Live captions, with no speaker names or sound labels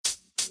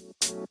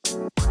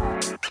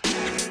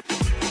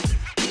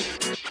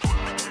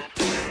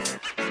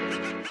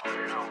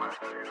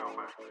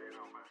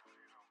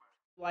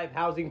Life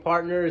Housing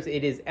Partners,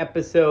 it is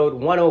episode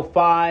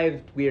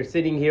 105. We are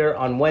sitting here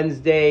on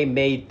Wednesday,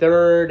 May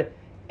 3rd,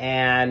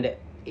 and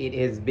it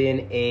has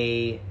been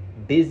a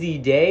busy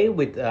day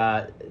with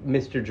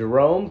Mr.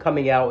 Jerome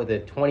coming out with a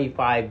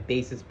 25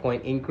 basis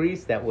point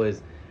increase that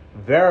was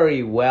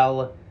very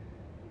well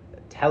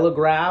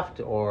telegraphed,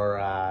 or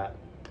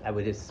I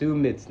would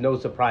assume it's no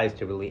surprise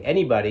to really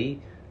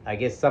anybody. I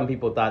guess some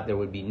people thought there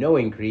would be no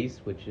increase,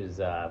 which is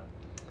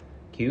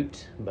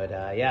cute, but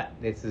yeah,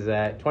 this is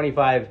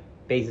 25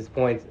 basis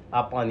points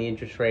up on the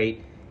interest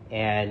rate,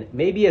 and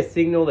maybe a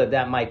signal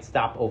that might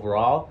stop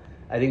overall.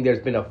 I think there's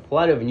been a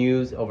flood of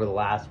news over the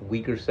last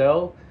week or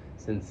so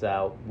since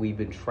we've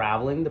been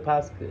traveling the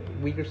past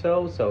week or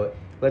so. So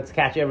let's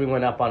catch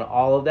everyone up on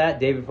all of that.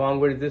 David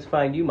Fong, where did this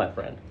find you, my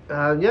friend?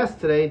 Yes,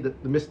 today the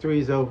mystery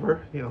is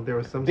over. You know, there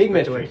was some big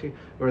speculation,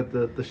 mystery, or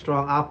the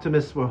strong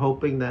optimists were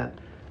hoping that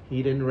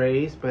he didn't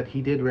raise, but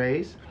he did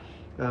raise.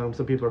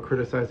 Some people are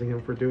criticizing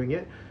him for doing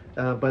it.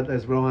 But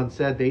as Rohan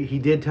said, he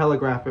did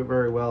telegraph it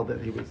very well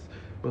that he was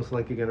most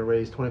likely going to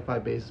raise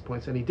 25 basis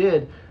points, and he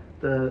did.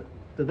 The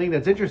thing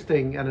that's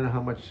interesting, I don't know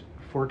how much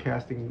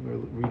forecasting or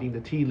reading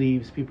the tea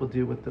leaves people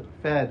do with the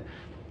Fed,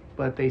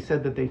 but they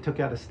said that they took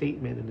out a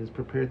statement in his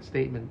prepared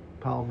statement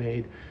Powell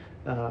made,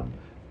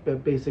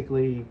 but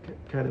basically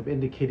kind of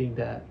indicating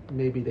that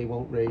maybe they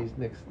won't raise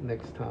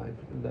next time,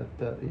 and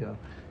that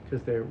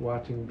because they're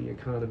watching the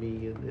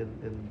economy,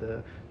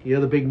 and the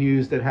other big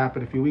news that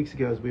happened a few weeks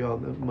ago, a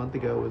month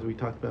ago, as we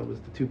talked about, was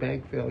the two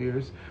bank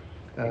failures,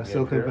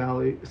 Silicon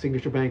Valley,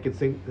 Signature Bank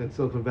and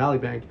Silicon Valley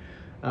Bank.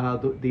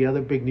 The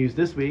other big news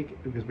this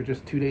week, because we're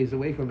just 2 days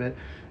away from it,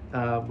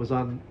 was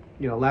on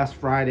last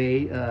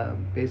Friday.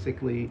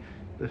 Basically,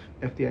 the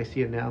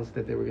FDIC announced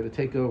that they were going to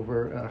take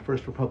over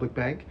First Republic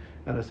Bank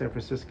out of San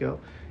Francisco.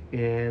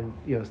 And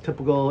it's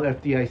typical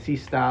FDIC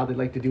style. They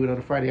like to do it on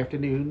a Friday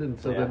afternoon,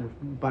 and so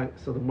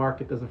so the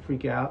market doesn't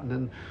freak out. And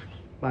then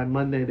by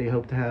Monday, they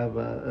hope to have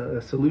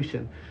a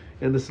solution,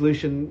 and the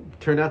solution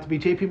turned out to be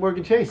J.P.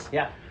 Morgan Chase.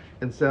 Yeah.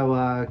 And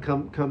so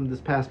come this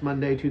past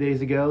Monday, 2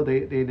 days ago,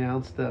 they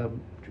announced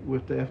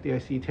with the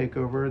FDIC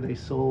takeover, they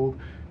sold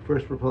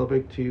First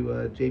Republic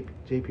to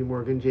J.P.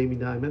 Morgan, Jamie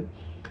Dimon.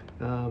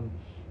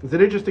 It's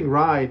an interesting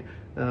ride.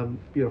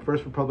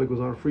 First Republic was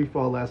on free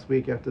fall last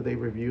week after they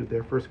reviewed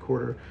their first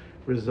quarter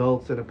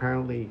results, and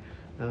apparently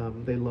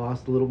they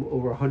lost a little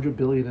over $100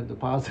 billion in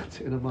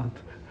deposits in a month,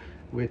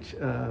 which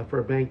for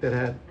a bank that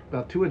had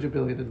about $200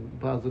 billion in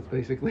deposits,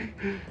 basically,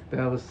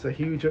 that's a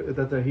huge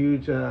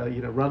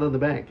run on the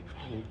bank,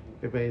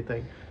 if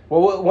anything.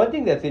 Well, one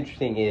thing that's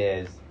interesting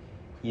is,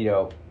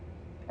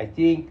 I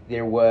think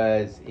there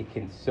was a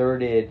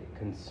concerted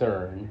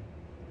concern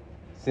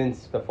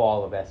since the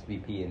fall of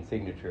SVP and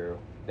Signature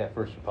that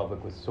First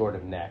Republic was sort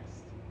of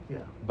next. Yeah.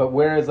 But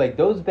whereas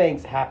those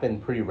banks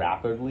happened pretty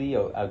rapidly,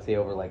 I would say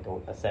over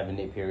a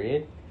 7-day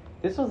period,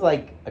 this was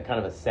like a kind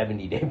of a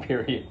 70-day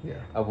period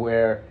of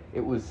where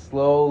it was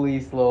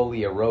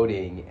slowly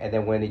eroding, and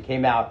then when it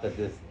came out that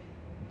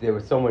there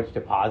was so much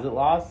deposit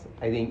loss,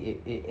 I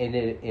think it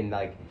ended in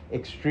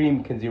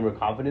extreme consumer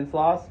confidence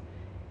loss,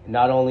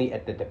 not only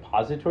at the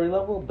depository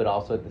level but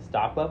also at the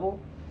stock level,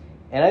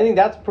 and I think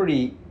that's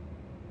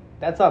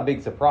not a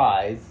big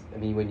surprise. I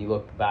mean, when you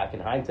look back in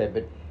hindsight,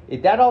 but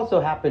that also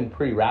happened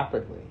pretty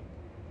rapidly.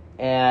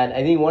 And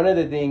I think one of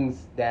the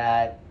things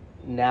that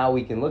now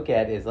we can look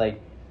at is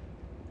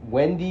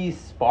when these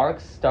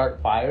sparks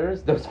start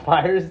fires, those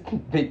fires,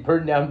 they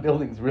burn down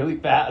buildings really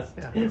fast.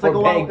 Yeah.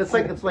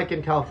 It's like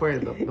in California,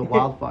 the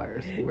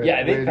wildfires.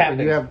 They happen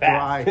when you have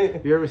fast. dry.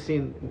 Have you ever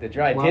seen the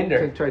dry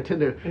tinder? Dry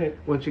tinder.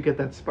 Once you get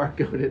that spark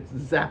going, it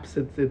zips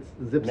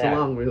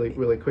along really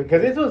quickly.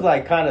 Because this was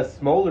kind of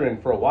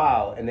smoldering for a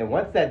while, and then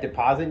once that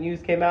deposit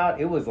news came out,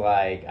 it was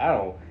I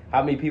don't know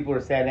how many people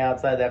were standing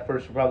outside that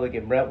First Republic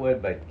in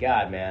Brentwood, but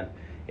God, man,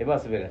 it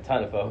must have been a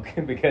ton of folk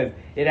because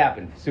it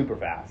happened super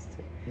fast.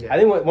 Yeah. I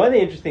think one of the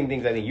interesting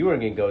things I think you were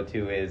going to go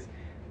to is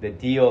the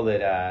deal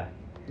that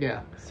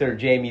Sir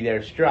Jamie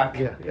there struck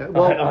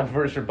on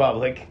First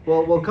Republic.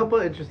 Well, a couple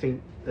of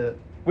interesting.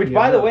 Which,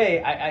 by the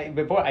way, I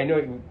know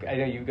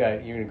you're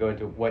going to go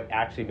into what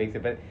actually makes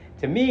it, but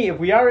to me, if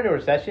we are in a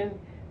recession,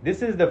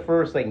 this is the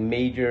first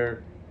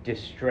major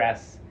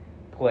distress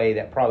play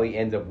that probably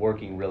ends up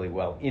working really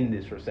well in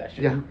this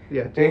recession.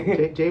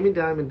 Jamie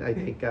Dimon, I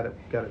think, got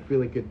a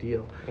really good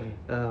deal.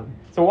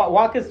 So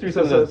walk us through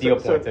some of those deal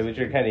points, which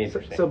are kind of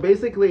interesting. So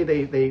basically,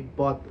 they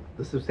bought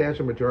the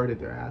substantial majority of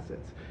their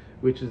assets,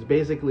 which is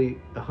basically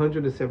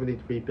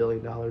 $173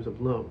 billion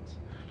of loans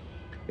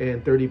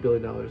and $30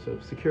 billion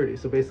of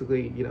securities. So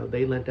basically,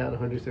 they lent out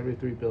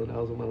 $173 billion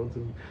of loans,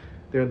 and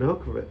they're on the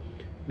hook for it.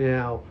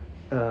 Now,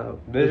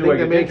 this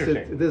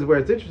is where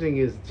it's interesting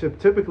is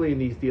typically in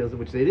these deals, in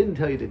which they didn't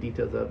tell you the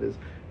details of, is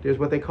there's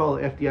what they call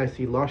an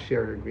FDIC loss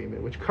sharing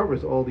agreement, which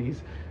covers all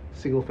these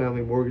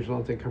single-family mortgage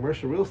loans and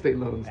commercial real estate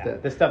loans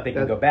the stuff that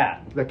can go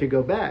bad. That could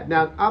go bad.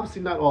 Now,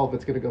 obviously, not all of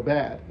it's going to go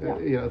bad.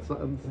 Yeah. It's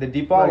not, the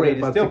default rate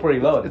is still pretty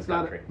low in this it's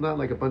not, country. not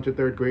like a bunch of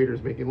third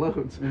graders making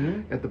loans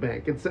at the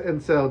bank.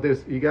 And so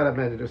there's, you got to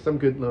imagine there's some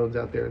good loans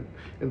out there,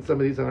 and some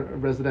of these are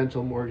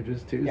residential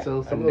mortgages too. Yeah.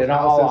 So some and of those they're not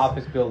houses, all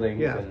office buildings.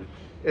 Yeah.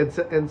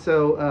 And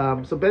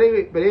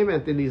But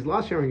anyway, in these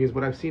law hearings,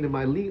 what I've seen in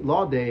my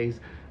law days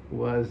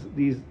was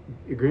these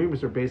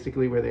agreements are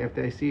basically where the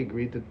FDIC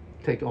agreed to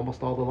take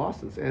almost all the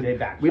losses, and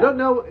we don't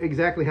know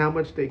exactly how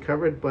much they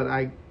covered, but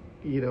I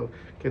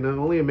can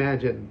only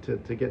imagine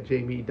to get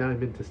Jamie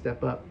Dimon to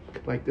step up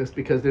like this,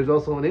 because there's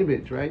also an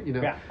image, right?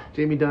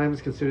 Jamie Dimon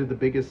is considered the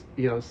biggest,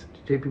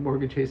 JP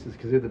Morgan Chase is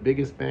considered the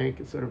biggest bank.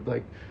 It's sort of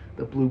like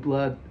the blue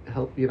blood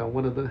health,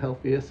 one of the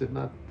healthiest, if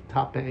not the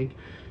top bank,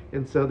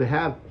 and so to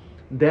have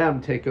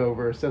them take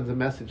over sends a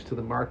message to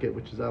the market,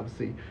 which is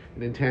obviously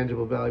an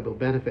intangible, valuable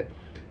benefit.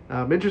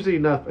 Interesting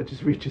enough, I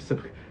just read you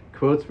some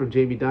quotes from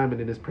Jamie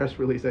Dimon in his press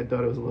release. I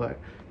thought it was a lot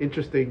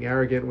interesting,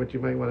 arrogant, what you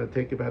might want to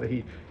think about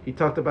it. He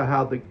talked about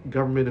how the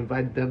government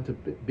invited them to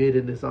bid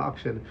in this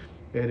auction,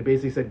 and he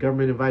basically said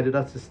government invited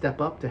us to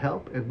step up to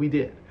help, and we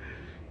did.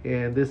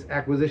 And this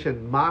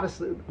acquisition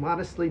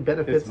modestly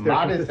benefits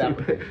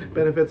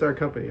benefits our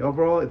company.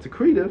 Overall, it's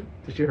accretive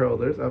to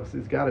shareholders. Obviously,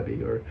 it's got to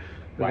be, or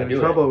we're in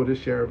trouble with the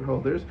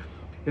shareholders.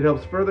 It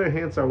helps further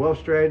enhance our wealth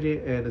strategy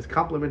and is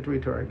complementary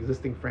to our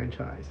existing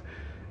franchise.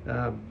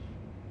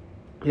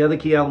 The other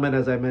key element,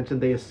 as I mentioned,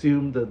 they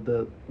assumed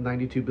the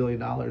 $92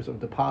 billion of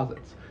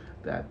deposits.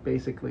 That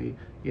basically,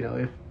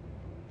 if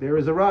there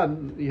is a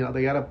run,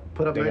 they got to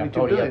put up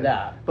 $92 billion.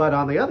 But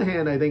on the other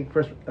hand, I think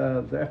first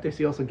the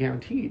FDIC also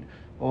guaranteed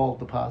all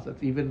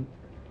deposits, even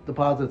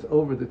deposits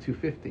over the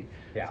 $250.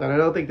 Yeah. So I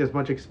don't think there's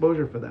much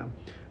exposure for them.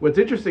 What's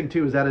interesting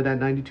too is out of that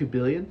 $92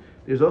 billion,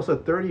 there's also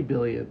 $30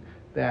 billion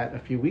that a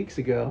few weeks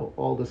ago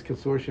all this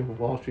consortium of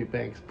Wall Street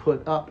banks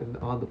put up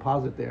on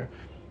deposit there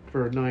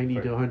for 90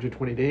 to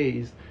 120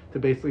 days to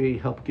basically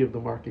help give the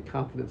market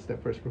confidence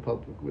that First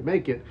Republic would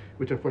make it,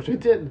 which unfortunately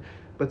it didn't.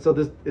 But so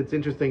it's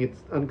interesting.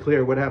 It's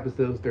unclear what happens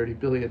to those 30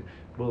 billion.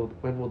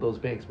 When will those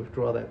banks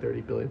withdraw that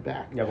 30 billion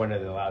back? Yeah, when are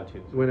they allowed to?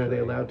 When are they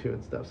allowed to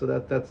and stuff? So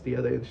that's the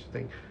other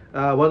interesting.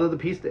 One of the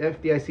pieces, the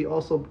FDIC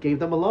also gave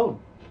them a loan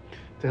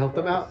to help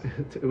them out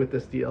with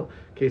this deal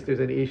in case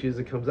there's any issues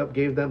that comes up.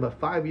 Gave them a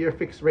 5-year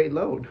fixed rate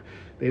loan.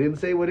 They didn't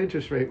say what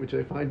interest rate, which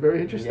I find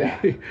very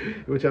interesting,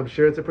 which I'm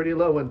sure it's a pretty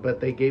low one, but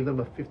they gave them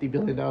a $50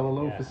 billion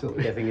loan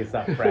facility. I think it's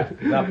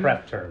not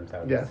pref terms, I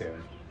would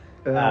assume.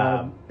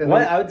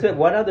 I would say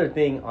one other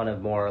thing on a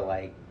more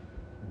like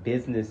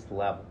business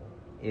level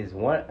is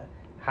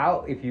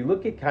how if you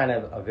look at kind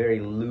of a very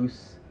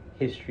loose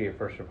history of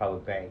First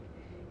Republic Bank,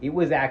 it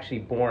was actually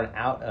born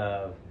out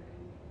of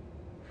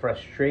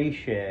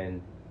frustration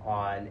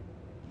on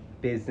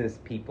business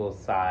people's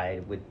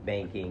side with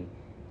banking,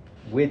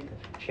 with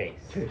Chase,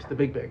 the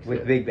big banks,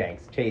 big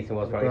banks, Chase and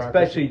Wells Fargo,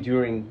 especially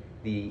during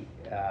the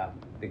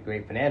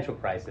great financial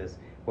crisis,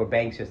 where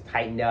banks just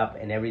tightened up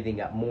and everything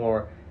got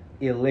more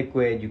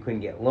illiquid. You couldn't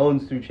get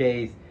loans through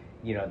Chase.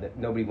 That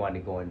nobody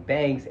wanted to go in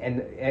banks.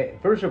 And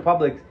First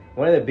Republic's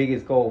one of the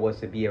biggest goals was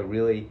to be a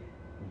really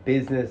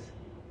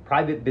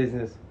private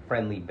business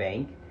friendly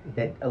bank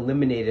that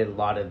eliminated a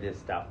lot of this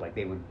stuff. Like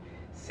they would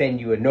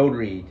send you a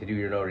notary to do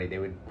your notary. They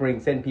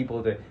would send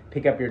people to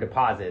pick up your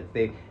deposits.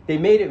 They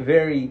made it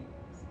very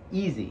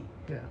easy.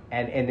 Yeah.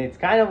 And it's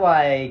kind of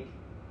like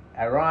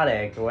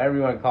ironic, or whatever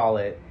you want to call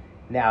it,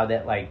 now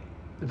that like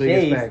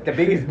Chase, the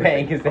biggest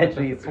bank,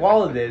 essentially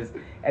swallowed this.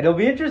 And it'll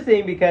be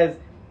interesting because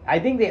I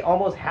think they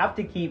almost have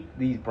to keep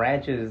these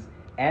branches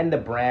and the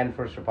brand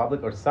First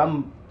Republic or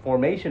some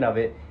formation of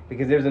it,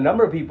 because there's a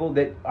number of people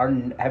that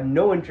have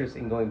no interest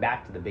in going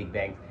back to the big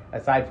banks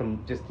aside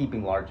from just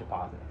keeping large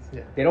deposits.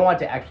 Yeah. They don't want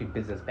to actually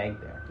business bank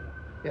there.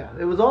 Yeah,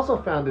 it was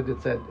also founded.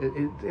 It said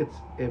it's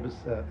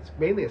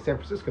mainly a San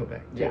Francisco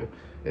bank too.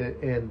 Yeah.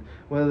 And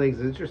one of the things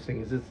that's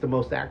interesting is it's the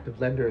most active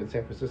lender in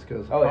San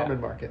Francisco's apartment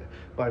market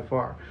by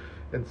far,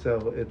 and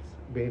so it's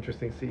be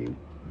interesting to see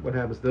what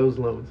happens to those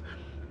loans.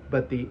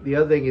 But the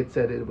other thing it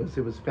said it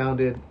was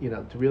founded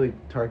to really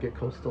target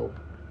coastal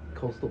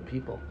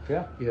people.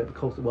 Yeah. The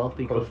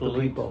wealthy coastal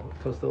people,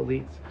 coastal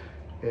elites,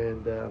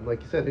 and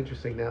like you said,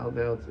 interesting. Now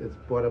it's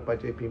brought up by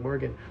J.P.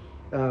 Morgan.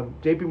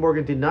 J.P.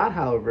 Morgan did not,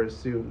 however,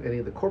 assume any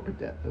of the corporate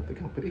debt of the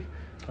company.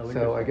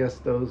 So I guess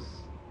those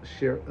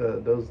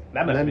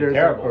lenders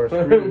are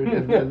screwed,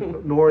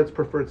 and nor its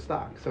preferred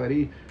stock. So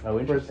any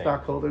preferred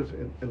stockholders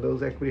and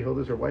those equity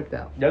holders are wiped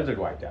out. Those are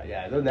wiped out.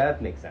 Yeah,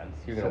 that makes sense.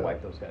 You're going to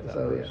wipe those guys out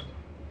first. Yeah.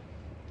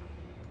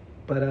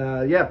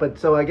 But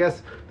so I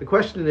guess the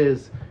question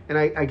is, and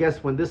I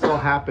guess when this all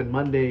happened,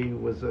 Monday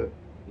was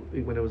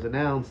when it was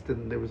announced,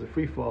 and there was a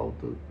free fall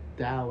to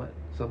Dow at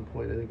some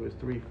point. I think it was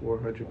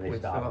 300-400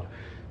 points off.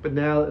 But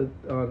now,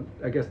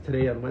 I guess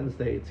today on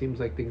Wednesday, it seems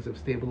like things have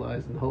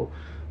stabilized, and the whole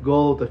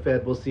goal of the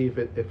Fed, we'll see if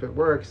it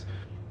works,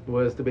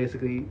 was to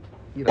basically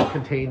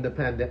contain the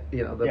panic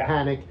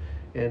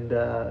and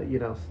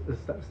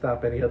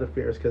stop any other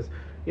fears, because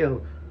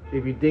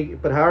if you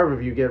dig, but however,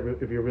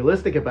 if you're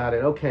realistic about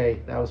it,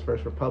 okay, that was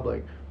First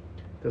Republic.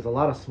 There's a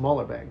lot of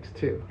smaller banks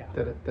too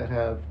that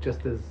have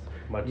just as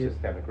much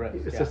systemic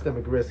risk,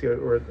 systemic risk,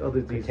 or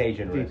other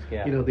contagion risk.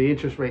 Yeah. The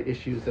interest rate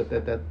issues that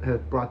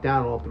have brought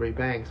down all three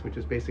banks, which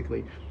is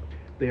basically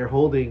their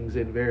holdings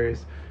in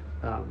various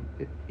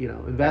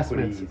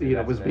investments,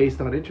 was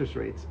based on interest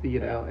rates,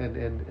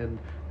 and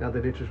now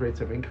that interest rates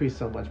have increased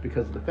so much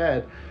because of the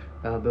Fed,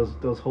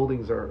 those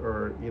holdings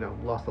are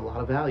lost a lot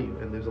of value,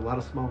 and there's a lot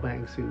of small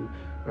banks who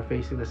are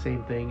facing the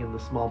same thing, and the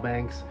small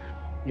banks,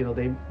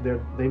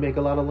 they make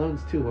a lot of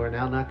loans too, who are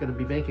now not going to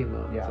be making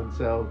loans, and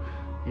so,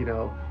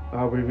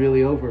 are we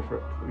really over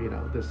for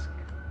this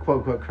quote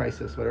unquote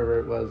crisis, whatever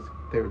it was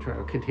they were trying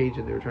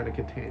to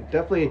contain?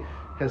 Definitely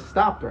has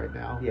stopped right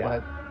now,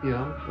 but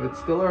it's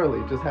still early.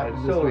 It just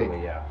happened this week.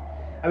 Early, yeah.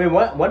 I mean,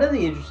 one of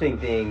the interesting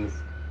things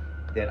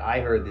that I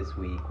heard this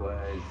week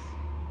was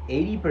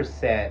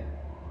 80%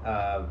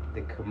 of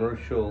the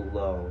commercial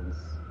loans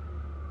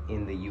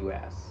in the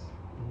U.S.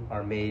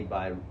 are made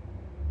by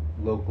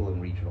local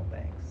and regional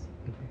banks,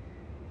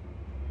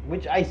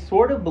 which I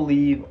sort of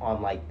believe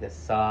on like the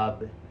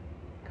sub,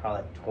 call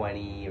it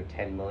 $20 or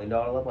 $10 million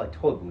level. I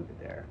totally believe it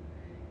there.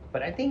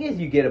 But I think as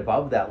you get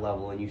above that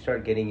level and you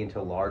start getting into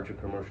larger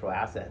commercial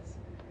assets,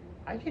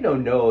 I actually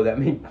don't know that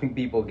many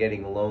people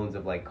getting loans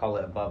of like, call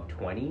it above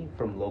 20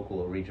 from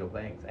local or regional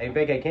banks. In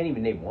fact, I can't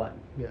even name one.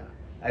 Yeah.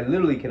 I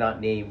literally cannot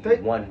name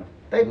one.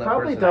 They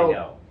probably don't. I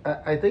know.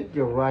 I think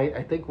you're right.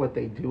 I think what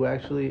they do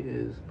actually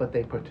is, but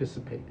they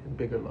participate in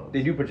bigger loans.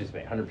 They do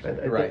participate,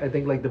 100%. Right. I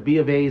think like the B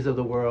of A's of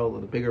the world, or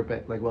the bigger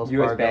bank, like Wells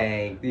US Fargo.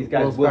 Bank, these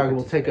guys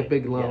will take a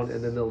big loan,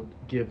 and then they'll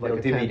give like a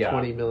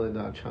 $10-20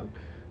 million chunk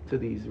to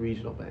these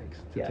regional banks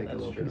to take a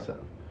little piece of.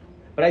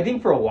 But I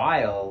think for a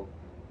while,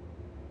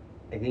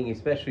 I think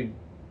especially,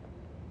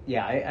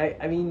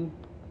 I mean,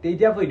 they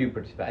definitely do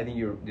participate. I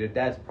think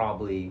that's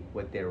probably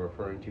what they're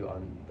referring to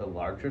on the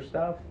larger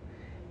stuff.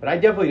 But I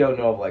definitely don't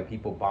know of like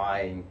people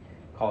buying,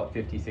 call it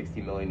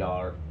 $50-60 million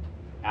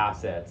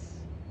assets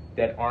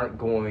that aren't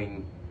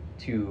going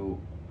to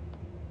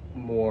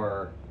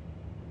more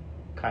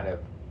kind of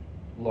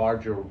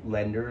larger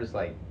lenders,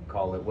 like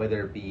call it,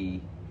 whether it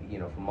be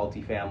for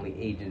multifamily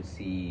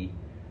agency,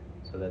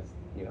 so that's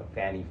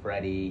Fannie,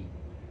 Freddie,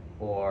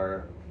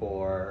 or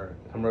for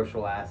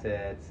commercial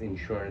assets,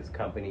 insurance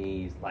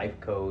companies, life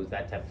cos,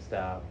 that type of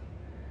stuff.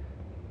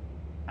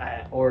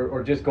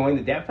 Or just going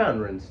the debt fund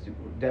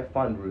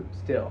route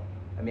still.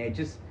 I mean,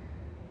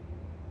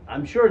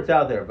 I'm sure it's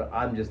out there, but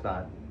I'm just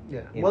not.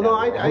 Yeah. Well, no,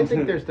 I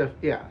think there's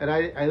and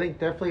I think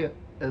definitely,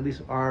 at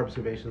least our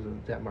observations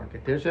of the debt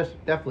market, there's just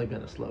definitely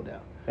been a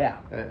slowdown. Yeah.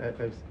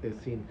 I've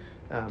seen.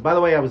 By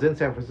the way, I was in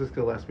San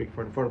Francisco last week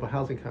for an affordable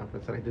housing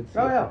conference, and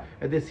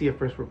I did see a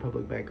First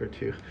Republic bank or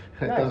two.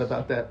 I thought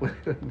about that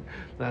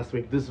last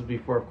week. This was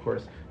before, of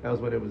course. That was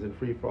when it was in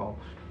free fall.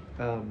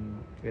 And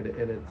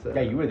it's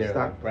you were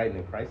there right in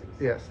the crisis.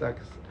 Yeah,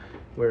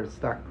 where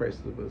stock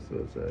prices was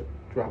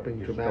dropping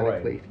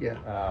dramatically.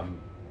 Yeah.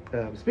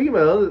 Speaking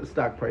about other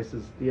stock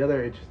prices, the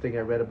other interesting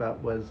I read about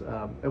was,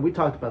 and we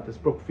talked about this,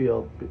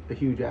 Brookfield, a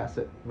huge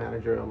asset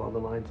manager along the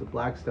lines of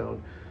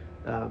Blackstone.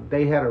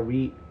 They had a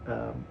REIT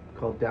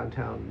called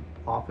Downtown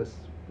Office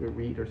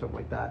REIT or something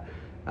like that,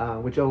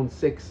 which owns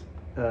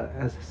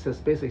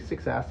basically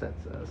six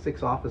assets,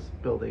 6 office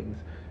buildings,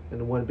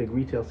 and one big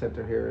retail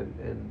center here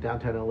in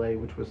downtown LA,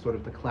 which was sort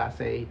of the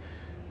Class A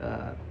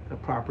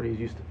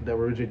properties that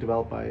were originally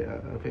developed by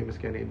a famous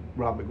guy named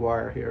Rob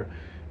McGuire here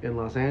in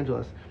Los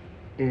Angeles.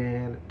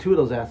 And 2 of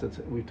those assets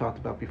we've talked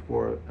about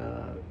before,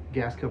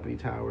 Gas Company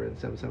Tower and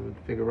 77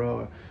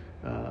 Figueroa,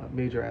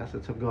 major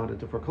assets have gone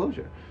into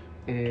foreclosure.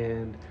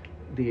 And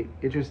the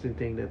interesting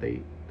thing that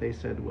they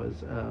said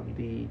was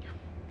the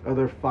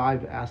other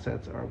 5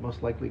 assets are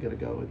most likely going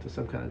to go into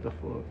some kind of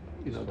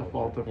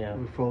default or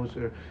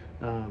foreclosure.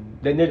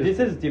 This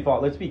is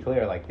default. Let's be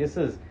clear. Like, this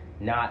is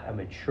not a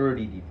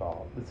maturity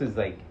default. This is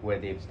like where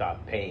they've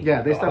stopped paying.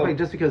 Yeah, they stopped paying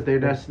just because they're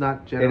just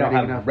not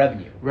generating enough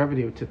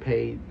revenue to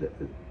pay the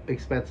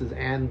expenses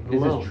and the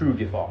loan. This is true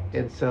default.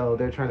 And so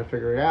they're trying to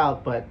figure it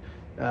out. But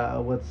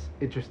what's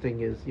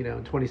interesting is, in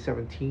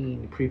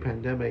 2017,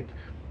 pre-pandemic,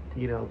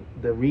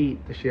 the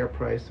REIT, the share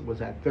price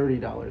was at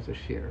 $30 a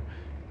share,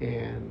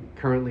 and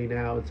currently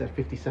now it's at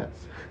 50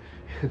 cents.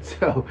 And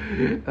so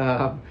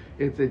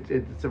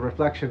it's a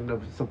reflection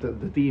of something,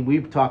 the theme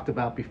we've talked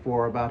about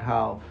before, about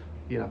how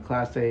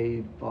Class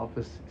A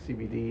office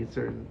CBDs,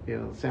 or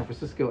San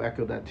Francisco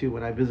echoed that too.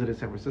 When I visited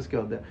San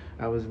Francisco,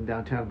 I was in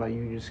downtown by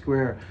Union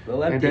Square,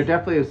 and there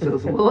definitely is a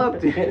little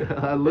empty.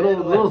 A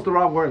little is the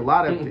wrong word, a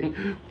lot empty,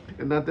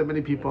 and not that many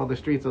people on the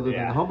streets other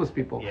than the homeless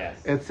people. Yes.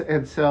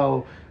 And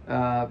so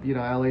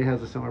LA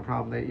has a similar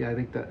problem. I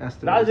think the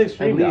estimate not as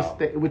extreme,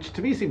 which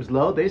to me seems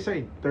low. They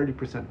say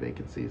 30%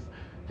 vacancies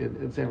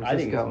in San Francisco. I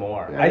think it's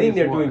more. I think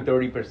they're doing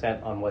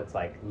 30% on what's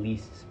like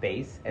leased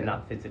space and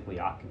not physically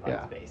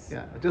occupied space.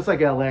 Yeah, just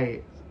like LA,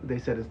 they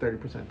said it's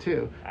 30%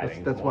 too.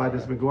 That's why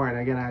this has been growing.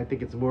 Again, I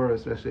think it's more,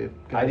 especially if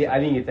guys I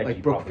think it's actually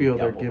like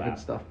Brookfield are giving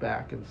stuff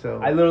back, and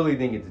so I literally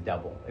think it's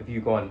double if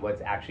you go on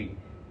what's actually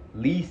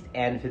leased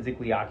and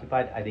physically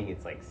occupied, I think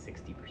it's like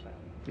 60%.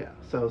 Yeah.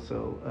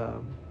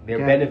 They're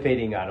again,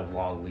 benefiting out of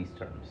long lease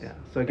terms. Yeah.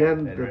 So again,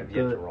 And have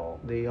yet to roll.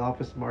 the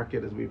office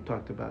market, as we've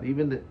talked about,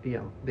 even the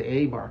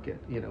A market,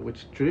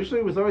 which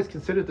traditionally was always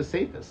considered the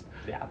safest.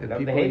 Yeah, And the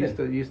people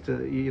haven. used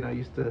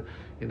to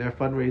in their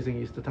fundraising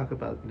used to talk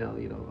about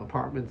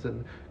apartments,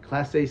 and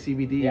Class A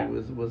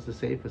CBD was the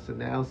safest, and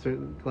now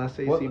certain Class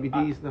A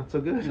CBD is not so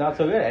good. Not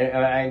so good.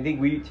 I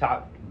think we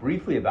talked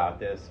briefly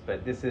about this,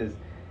 but this is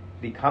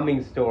the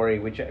coming story,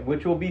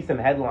 which will be some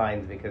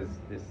headlines because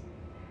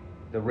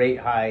the rate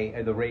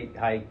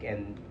hike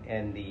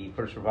and the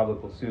First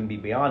Republic will soon be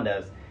beyond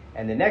us.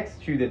 And the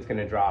next shoe that's going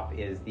to drop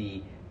is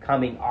the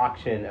coming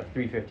auction of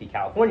 350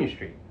 California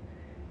Street,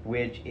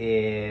 which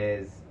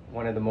is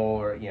one of the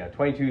more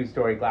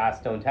 22-story glass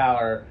stone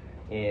tower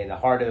in the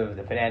heart of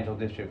the financial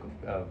district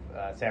of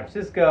San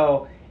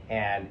Francisco,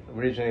 and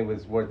originally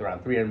was worth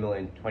around $300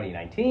 million in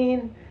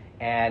 2019,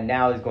 and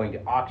now is going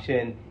to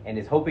auction and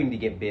is hoping to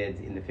get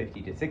bids in the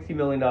 $50 to $60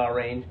 million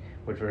range,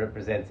 which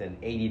represents an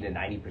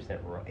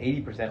 80%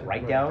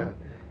 write down,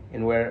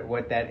 and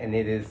and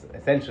it is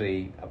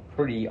essentially a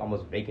pretty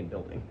almost vacant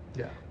building.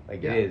 Yeah,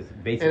 it is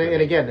basically.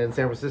 And again, in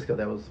San Francisco,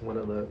 that was one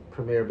of the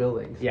premier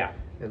buildings. Yeah,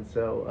 and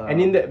so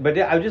but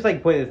I would just like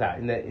to point this out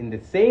in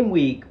the same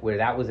week where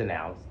that was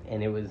announced,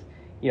 and it was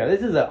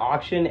this is an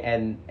auction,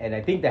 and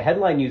I think the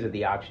headline news of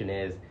the auction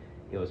is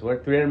it was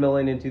worth $300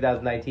 million in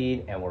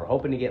 2019, and we're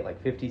hoping to get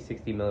like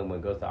 50-60 million when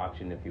it goes to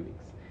auction in a few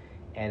weeks.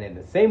 And in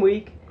the same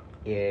week,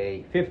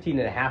 a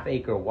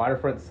 15.5-acre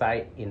waterfront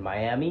site in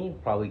Miami,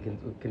 probably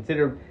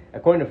considered,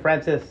 according to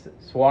Francis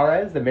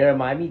Suarez, the mayor of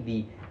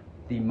Miami,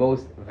 the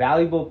most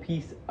valuable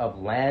piece of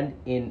land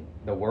in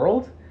the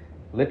world.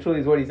 Literally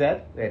is what he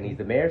said, and he's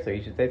the mayor, so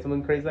he should say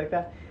something crazy like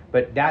that.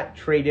 But that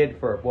traded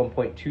for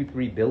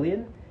 $1.23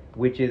 billion,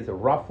 which is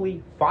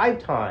roughly 5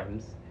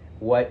 times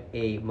what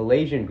a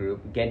Malaysian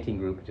group, Genting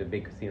Group, which is a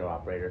big casino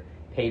operator,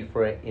 paid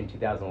for it in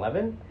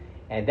 2011.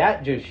 And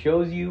that just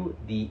shows you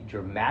the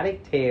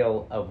dramatic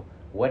tale of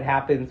what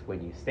happens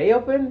when you stay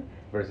open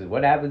versus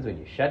what happens when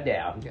you shut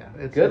down. Yeah,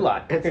 good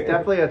luck. It's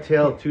definitely a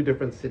tale of 2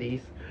 different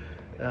cities.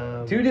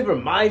 2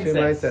 different mindsets. 2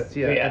 mindsets,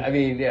 yeah.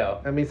 Yeah,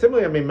 I mean,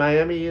 similarly,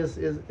 Miami is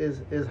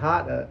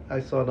hot. I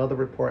saw another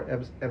report,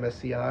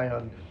 MSCI,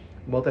 on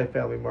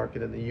multifamily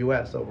market in the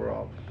U.S.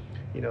 overall.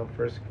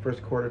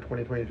 First quarter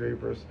 2023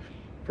 versus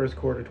first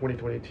quarter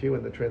 2022,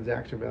 and the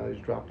transaction values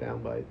dropped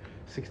down by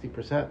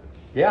 60%.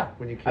 Yeah,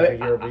 when you compare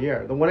year over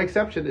year. The one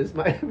exception is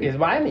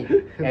Miami.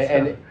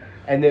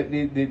 and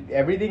the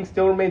everything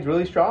still remains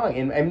really strong.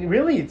 And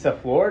really, it's a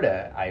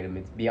Florida item.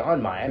 It's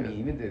beyond Miami.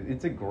 Even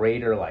it's a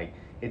greater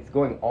it's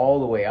going all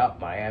the way up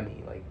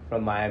Miami, like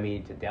from Miami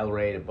to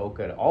Delray to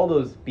Boca to all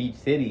those beach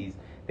cities.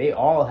 They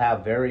all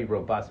have very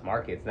robust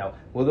markets. Now,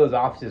 will those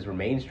offices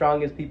remain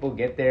strong as people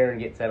get there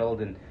and get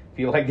settled and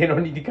feel like they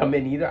don't need to come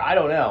in either? I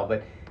don't know,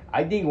 but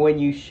I think when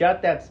you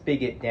shut that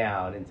spigot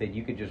down and said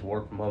you could just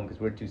work from home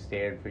because we're too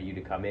scared for you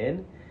to come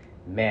in,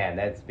 man,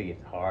 that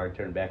spigot's hard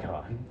to turn back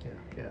on.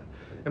 Yeah.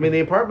 I mean,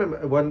 the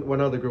apartment, one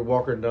other group,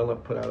 Walker &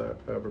 Dunlop, put out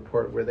a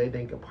report where they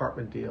think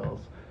apartment deals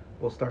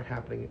will start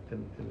happening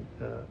and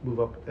move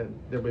up, and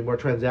there'll be more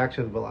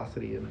transaction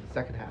velocity in the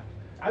second half.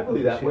 I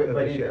believe that,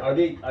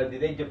 but do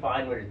they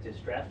define what is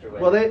distressed or what?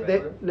 Well,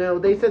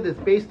 they said it's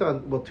based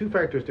on 2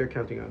 factors they're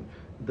counting on.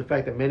 The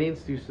fact that many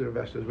institutional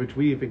investors, which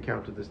we've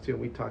encountered this too,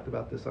 and we talked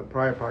about this on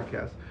prior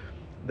podcasts,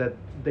 that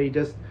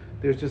there's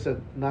just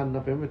not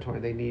enough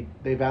inventory.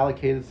 They've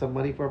allocated some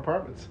money for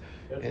apartments,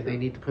 they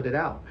need to put it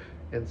out.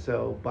 And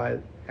so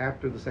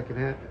after the second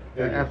half,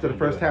 after the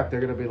first half,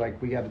 they're going to be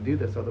like, we got to do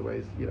this,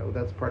 otherwise,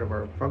 that's part of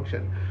our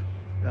function.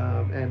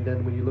 And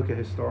then when you look at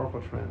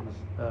historical trends,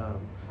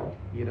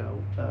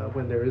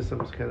 when there is some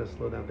kind of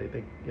slowdown, they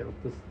think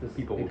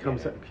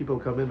people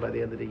come in by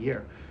the end of the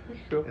year.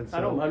 Sure. And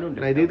so,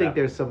 I do think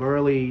there's some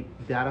early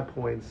data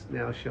points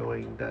now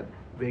showing that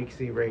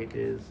vacancy rate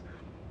is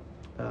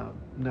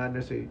not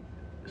necessarily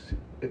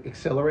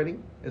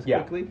accelerating as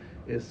quickly,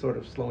 is sort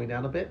of slowing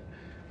down a bit.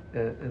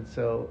 And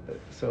so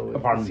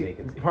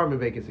apartment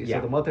vacancy.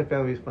 So the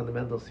multifamily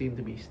fundamentals seem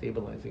to be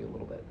stabilizing a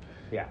little bit.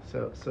 Yeah.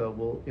 So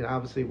we'll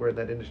obviously we're in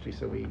that industry,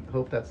 so we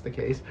hope that's the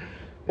case.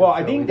 Well,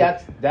 I think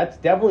that's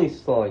definitely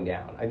slowing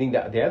down. I think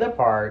that the other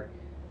part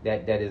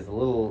that is a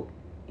little,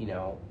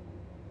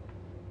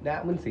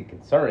 I wouldn't say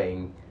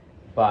concerning,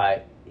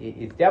 but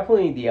it's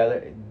definitely the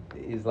other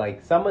is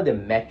like some of the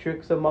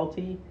metrics of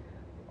multi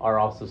are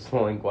also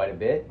slowing quite a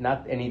bit.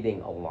 Not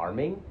anything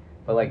alarming,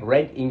 but like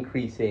rent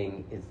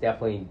increasing is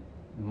definitely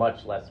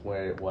much less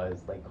where it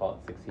was, like, call it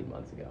 16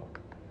 months ago.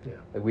 Yeah.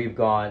 Like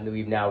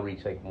we've now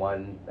reached like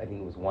I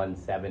think it was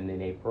 1.7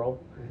 in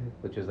April,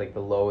 which was like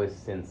the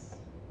lowest since,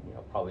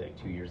 probably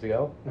like 2 years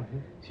ago.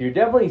 So you're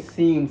definitely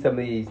seeing some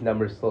of these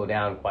numbers slow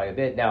down quite a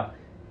bit. Now,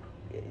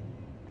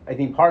 I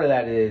think part of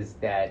that is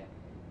that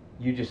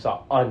you just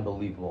saw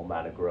unbelievable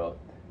amount of growth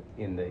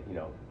in the,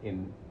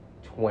 in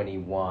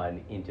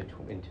 21 into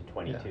 22.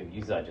 Yeah.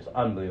 You saw just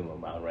unbelievable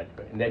amount of rent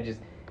growth. And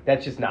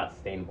that's just not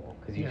sustainable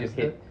because you just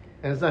hit.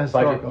 And it's not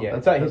historical. Budget. Yeah,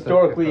 it's not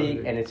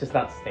historically, and it's just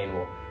not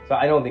sustainable. So So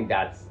I don't think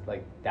that's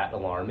like that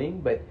alarming,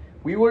 but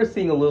we were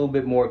seeing a little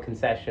bit more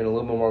concession, a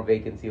little bit more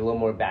vacancy, a little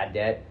more bad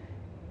debt,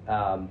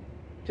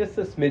 just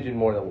a smidgen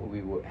more than what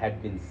we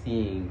had been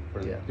seeing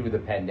through the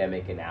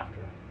pandemic and after.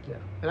 Yeah,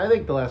 and I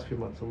think the last few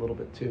months a little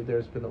bit too.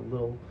 There's been a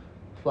little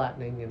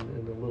flattening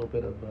and a little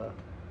bit of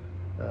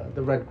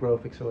the rent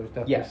growth acceleration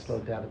definitely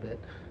slowed down a bit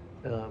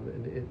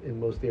in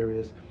most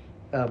areas.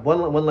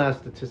 One last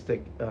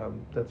statistic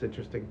that's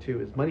interesting too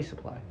is money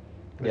supply.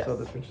 I saw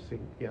this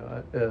interesting.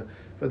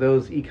 For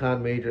those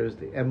econ majors,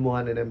 the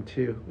M1 and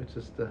M2, which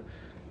is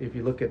if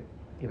you look at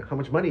how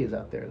much money is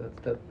out there,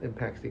 that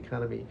impacts the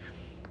economy.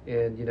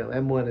 And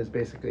M1 is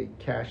basically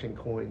cash and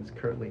coins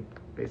currently,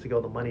 basically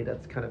all the money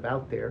that's kind of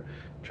out there,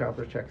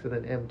 traveler checks. And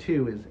then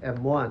M2 is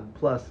M1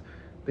 plus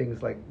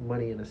things like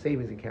money in a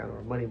savings account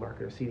or a money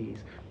market or CDs.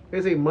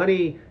 Basically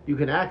money you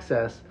can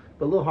access,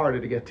 but a little harder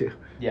to get to.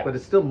 Yeah. But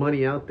it's still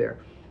money out there.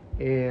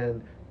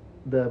 And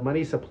the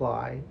money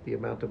supply, the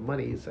amount of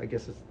monies, I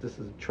guess this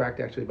is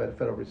tracked actually by the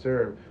Federal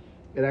Reserve,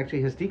 it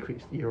actually has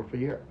decreased year over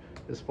year.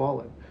 It's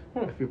fallen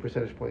a few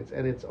percentage points.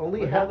 And it's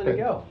only happened.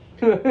 How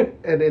did it go?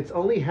 And it's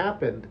only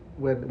happened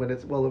when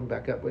it's, well, let me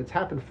back up. It's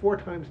happened 4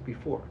 times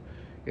before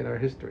in our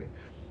history.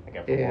 Like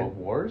after World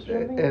Wars?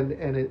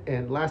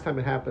 And last time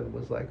it happened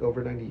was like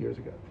over 90 years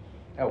ago.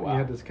 Oh, wow. You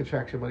had this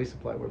contraction money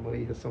supply where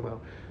money has somehow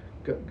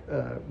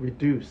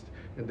reduced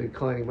and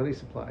declining money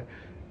supply.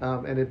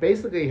 And it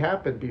basically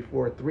happened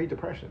before 3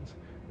 depressions,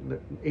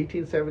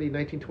 1870,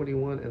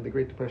 1921, and the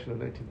Great Depression of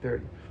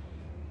 1930.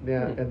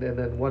 Yeah, and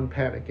then one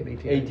panic in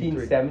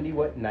 1870,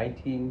 what,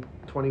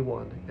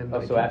 1921 and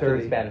 1930. So after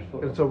the Spanish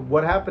flu. And so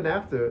what happened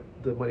after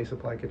the money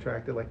supply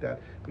contracted like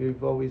that? We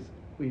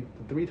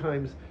 3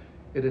 times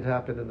it had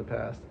happened in the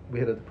past, we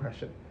had a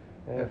depression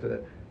after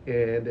that.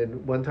 And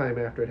then one time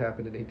after it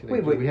happened in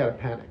 1880, we had a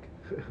panic.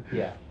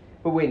 Yeah.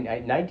 But wait,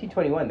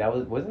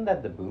 1921, wasn't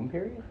that the boom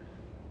period?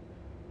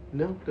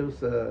 No, there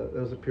was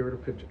a period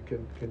of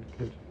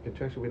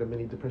contraction. We had a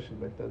mini depression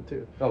back then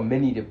too. Oh,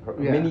 mini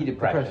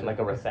depression, like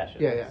a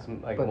recession. Yeah.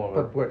 Like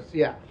but worse,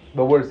 yeah.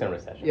 But worse than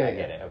recession. Yeah, I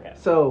get it. Okay.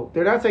 So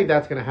they're not saying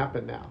that's going to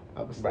happen now,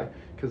 obviously,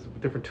 because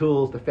different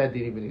tools. The Fed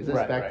didn't even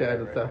exist back then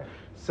and stuff.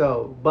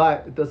 So,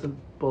 but it doesn't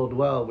bode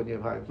well when you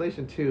have high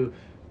inflation too.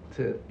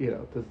 To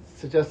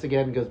suggest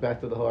again goes back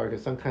to the whole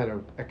argument, some kind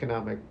of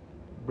economic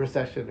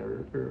recession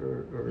or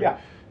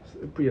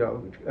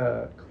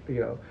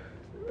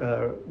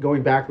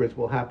going backwards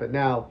will happen.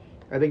 Now,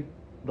 I think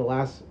the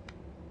last,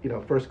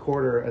 first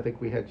quarter, I think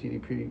we had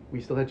GDP.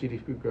 We still had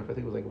GDP growth. I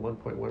think it was like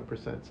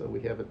 1.1%. So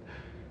we haven't,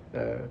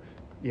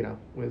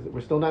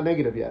 we're still not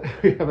negative yet.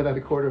 We haven't had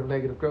a quarter of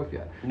negative growth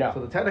yet. No.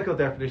 So the technical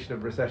definition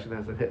of recession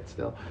hasn't hit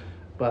still.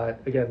 But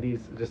again,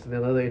 these just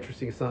another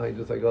interesting sign,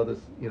 just like this,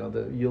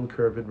 the yield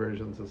curve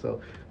inversions, and so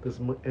this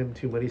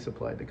M2 money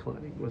supply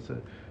declining was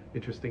an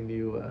interesting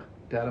new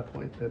data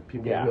point that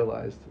people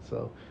realized.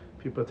 So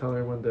people are telling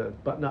everyone to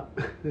button up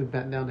and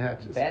batten down the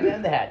hatches. Batten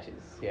down the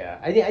hatches. Yeah,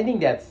 I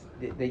think that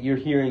you're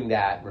hearing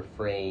that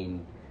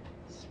refrain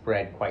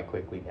spread quite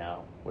quickly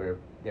now, where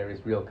there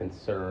is real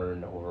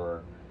concern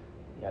over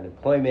the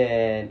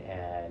unemployment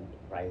and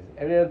rising.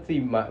 I don't see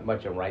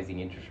much of rising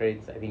interest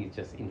rates. I think it's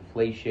just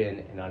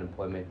inflation and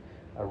unemployment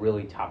are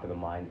really top of the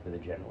mind for the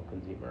general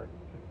consumer,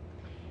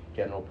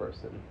 general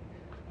person.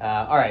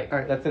 All right,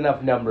 that's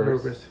enough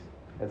numbers.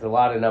 That's a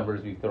lot of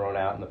numbers we've thrown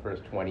out in the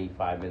first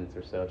 25 minutes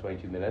or so,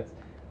 22 minutes.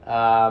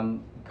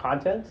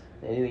 Content?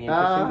 Anything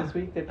interesting this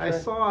week? I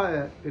saw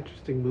an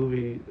interesting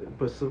movie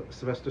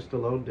Sylvester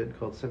Stallone did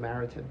called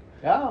Samaritan.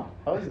 Oh,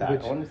 how was that?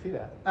 I want to see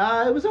that.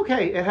 It was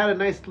okay. It had a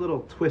nice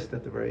little twist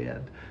at the very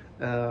end.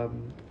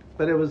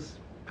 But it was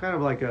kind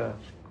of like a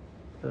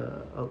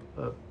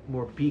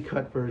more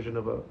B-cut version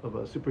of a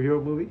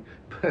superhero movie.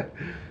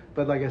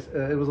 But like I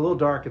said, it was a little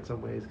dark in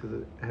some ways because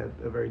it had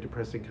a very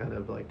depressing kind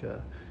of like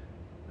a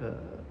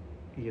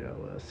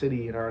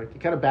city in Arctic,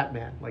 kind of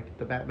Batman, like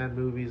the Batman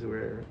movies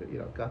where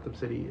Gotham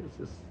City is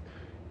this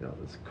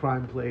this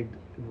crime-plagued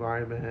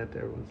environment.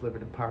 Everyone's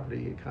living in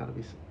poverty.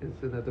 Economy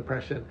is in a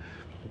depression,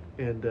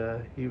 and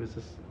he was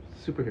this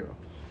superhero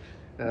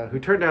who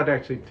turned out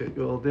actually to.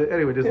 Well,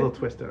 anyway, there's a little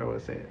twist there. I want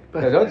to say it.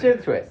 But, no, don't share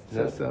the twist.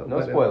 No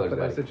spoilers. But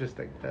it's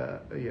interesting.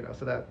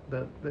 So that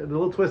the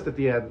little twist at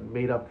the end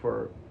made up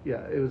for.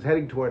 Yeah, it was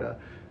heading toward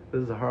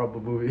this is a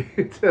horrible movie.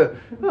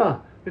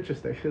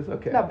 Interesting. It's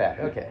okay. Not bad.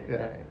 Okay. Yeah.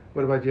 All right.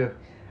 What about you?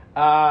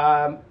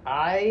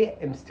 I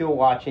am still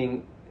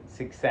watching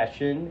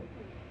Succession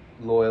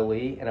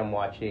loyally, and I'm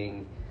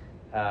watching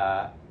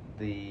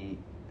the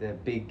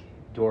Big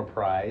Door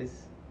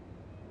Prize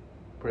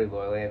pretty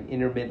loyally. I'm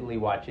intermittently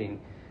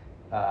watching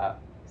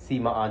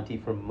Seema Auntie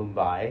from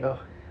Mumbai. Oh.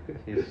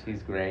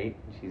 She's great.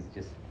 She's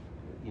just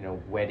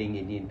wedding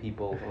Indian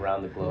people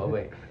around the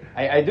globe.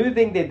 I do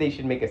think that they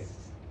should make a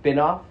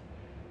spin-off.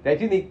 I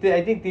think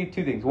the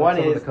 2 things. One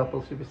is the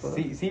couples should be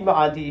Seema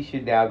Auntie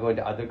should now go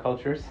into other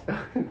cultures.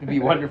 It'd be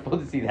wonderful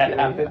to see that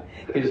happen,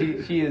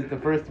 because she is the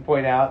first to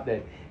point out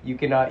that you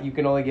can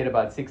only get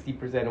about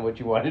 60% of what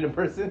you want in a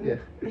person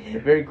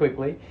very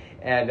quickly.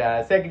 And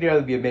secondarily,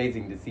 it'd be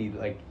amazing to see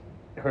like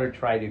her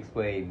try to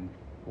explain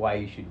why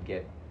you should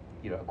get,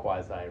 a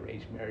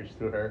quasi-arranged marriage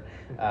through her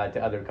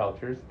to other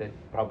cultures that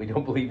probably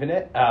don't believe in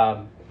it.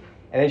 And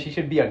then she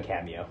should be on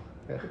Cameo.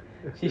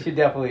 She should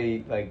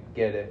definitely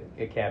get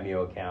a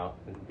Cameo account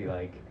and be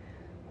like,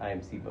 I am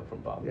Seema from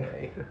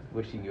Bombay,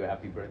 wishing you a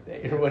happy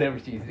birthday, or whatever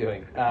she's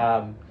doing.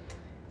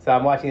 So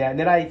I'm watching that. And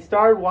then I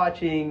started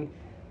watching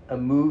a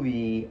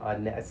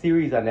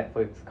series on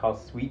Netflix called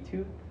Sweet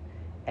Tooth.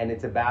 And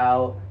it's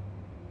about,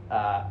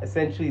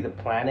 essentially the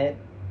planet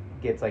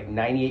gets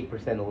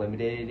 98%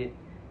 eliminated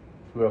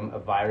from a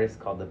virus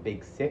called the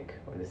Big Sick,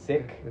 or the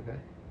Sick. Okay.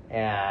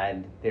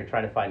 And they're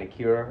trying to find a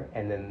cure.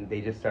 And then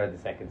they just started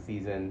the second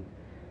season.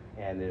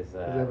 And there's... Does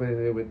that have anything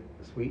to do with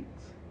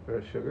sweets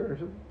or sugar or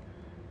something?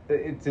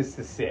 It's just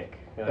the Sick.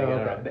 I don't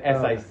know, the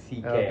Oh,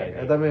 SICK. okay.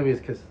 I thought maybe it's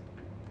because...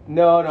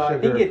 No, I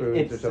think foods or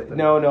it's something.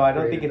 no, I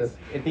don't think Created it's.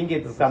 I think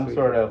it's that's some sweet.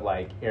 sort of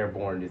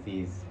airborne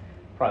disease,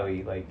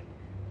 probably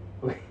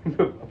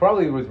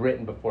probably was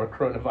written before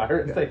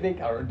coronavirus. Yeah. I think,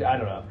 or I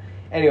don't know.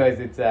 Anyways,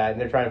 it's and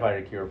they're trying to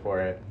find a cure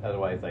for it.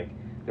 Otherwise,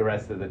 the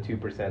rest of the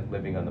 2%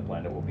 living on the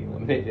planet will be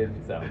eliminated.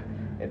 So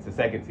it's the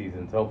second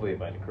season. So hopefully they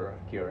find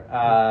a cure.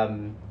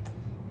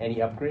 Any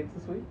upgrades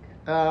this week?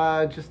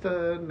 Just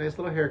a nice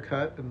little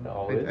haircut, and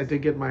Always. I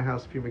did get my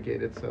house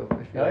fumigated, so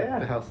I feel Oh, like yeah.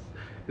 the house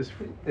is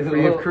Is it free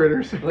a little- of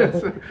critters.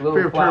 Little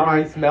Free of flowery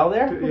termites. smell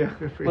there. Yeah,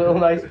 free Little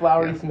of- nice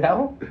flowery yeah.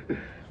 smell.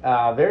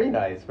 Very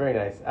nice, very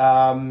nice.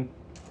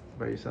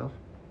 By yourself?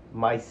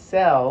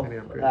 Myself, Any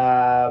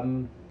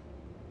upgrades?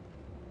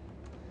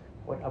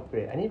 what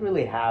upgrade? I didn't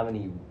really have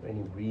any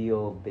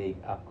real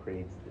big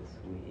upgrades this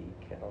week.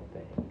 I don't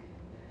think.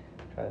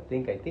 I'm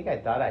trying to think. I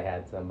thought I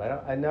had some, but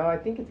I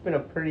think it's been a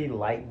pretty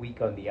light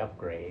week on the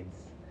upgrades.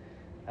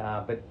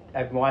 But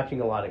I've been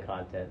watching a lot of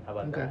content. How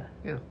about Okay, that?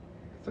 yeah.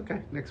 It's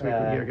okay. Next week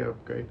we're go.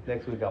 Great.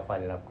 Next week I'll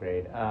find an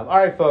upgrade. All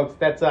right, folks,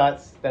 that's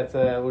us.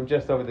 We're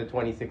just over the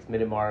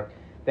 26-minute mark.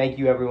 Thank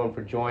you, everyone,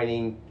 for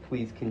joining.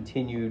 Please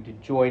continue to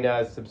join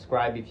us.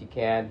 Subscribe if you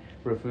can.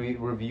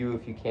 Review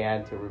if you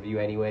can. To review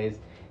anyways.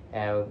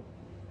 And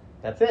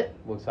that's it.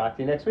 We'll talk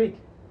to you next week.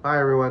 Bye,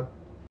 everyone.